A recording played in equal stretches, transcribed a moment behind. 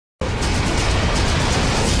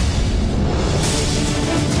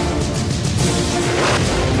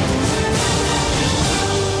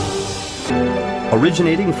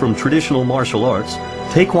Originating from traditional martial arts,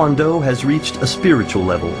 Taekwondo has reached a spiritual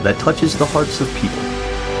level that touches the hearts of people.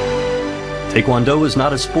 Taekwondo is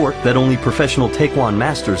not a sport that only professional Taekwondo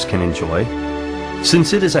masters can enjoy.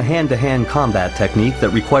 Since it is a hand-to-hand combat technique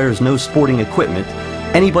that requires no sporting equipment,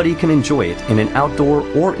 anybody can enjoy it in an outdoor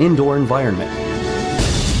or indoor environment.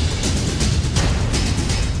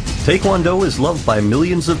 Taekwondo is loved by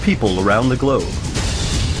millions of people around the globe.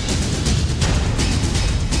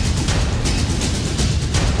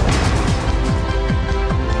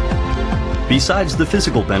 Besides the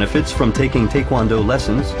physical benefits from taking Taekwondo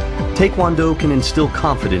lessons, Taekwondo can instill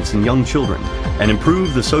confidence in young children and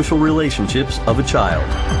improve the social relationships of a child.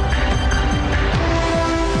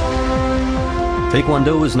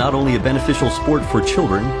 Taekwondo is not only a beneficial sport for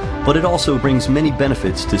children, but it also brings many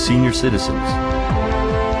benefits to senior citizens.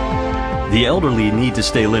 The elderly need to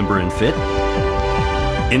stay limber and fit.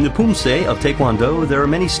 In the Pumse of Taekwondo, there are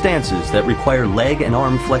many stances that require leg and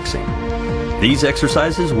arm flexing. These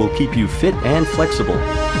exercises will keep you fit and flexible.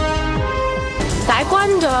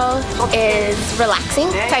 Taekwondo is relaxing.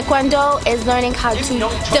 Taekwondo is learning how to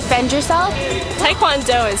defend yourself.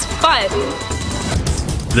 Taekwondo is fun.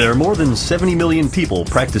 There are more than 70 million people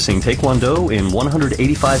practicing Taekwondo in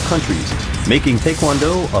 185 countries, making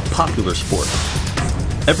Taekwondo a popular sport.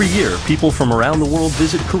 Every year, people from around the world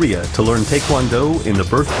visit Korea to learn Taekwondo in the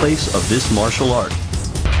birthplace of this martial art.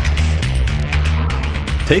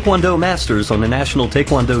 Taekwondo masters on the national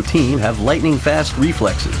Taekwondo team have lightning-fast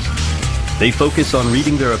reflexes. They focus on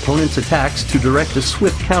reading their opponent's attacks to direct a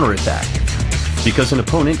swift counterattack, because an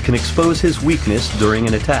opponent can expose his weakness during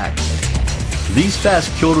an attack. These fast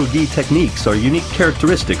kyorugi techniques are unique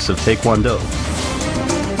characteristics of Taekwondo.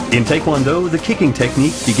 In Taekwondo, the kicking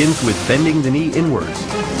technique begins with bending the knee inwards.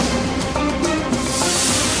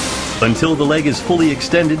 Until the leg is fully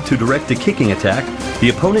extended to direct a kicking attack, the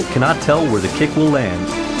opponent cannot tell where the kick will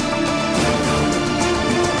land.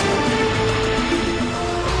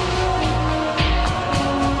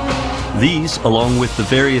 These, along with the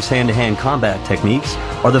various hand-to-hand combat techniques,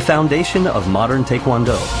 are the foundation of modern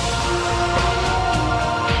Taekwondo.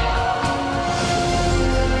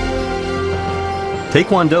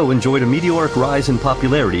 Taekwondo enjoyed a meteoric rise in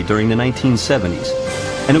popularity during the 1970s,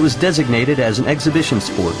 and it was designated as an exhibition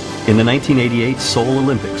sport in the 1988 Seoul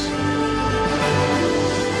Olympics.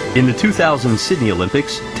 In the 2000 Sydney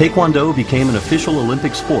Olympics, Taekwondo became an official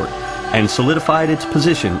Olympic sport and solidified its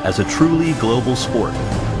position as a truly global sport.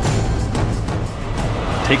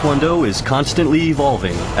 Taekwondo is constantly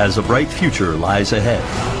evolving as a bright future lies ahead.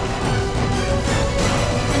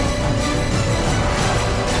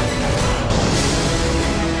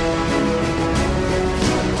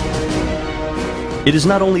 It is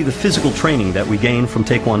not only the physical training that we gain from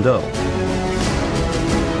Taekwondo.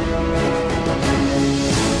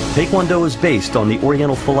 Taekwondo is based on the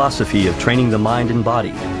Oriental philosophy of training the mind and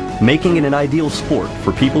body, making it an ideal sport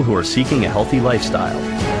for people who are seeking a healthy lifestyle.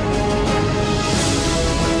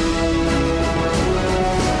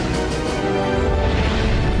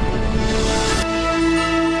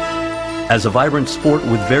 As a vibrant sport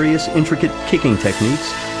with various intricate kicking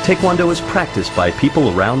techniques, Taekwondo is practiced by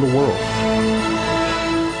people around the world.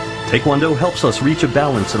 Taekwondo helps us reach a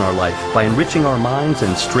balance in our life by enriching our minds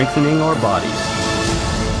and strengthening our bodies.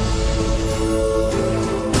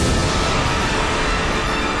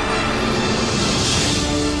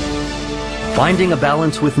 Finding a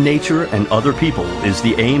balance with nature and other people is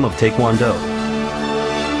the aim of Taekwondo.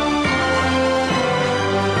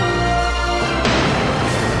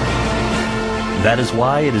 That is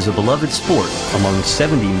why it is a beloved sport among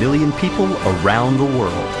 70 million people around the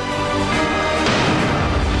world.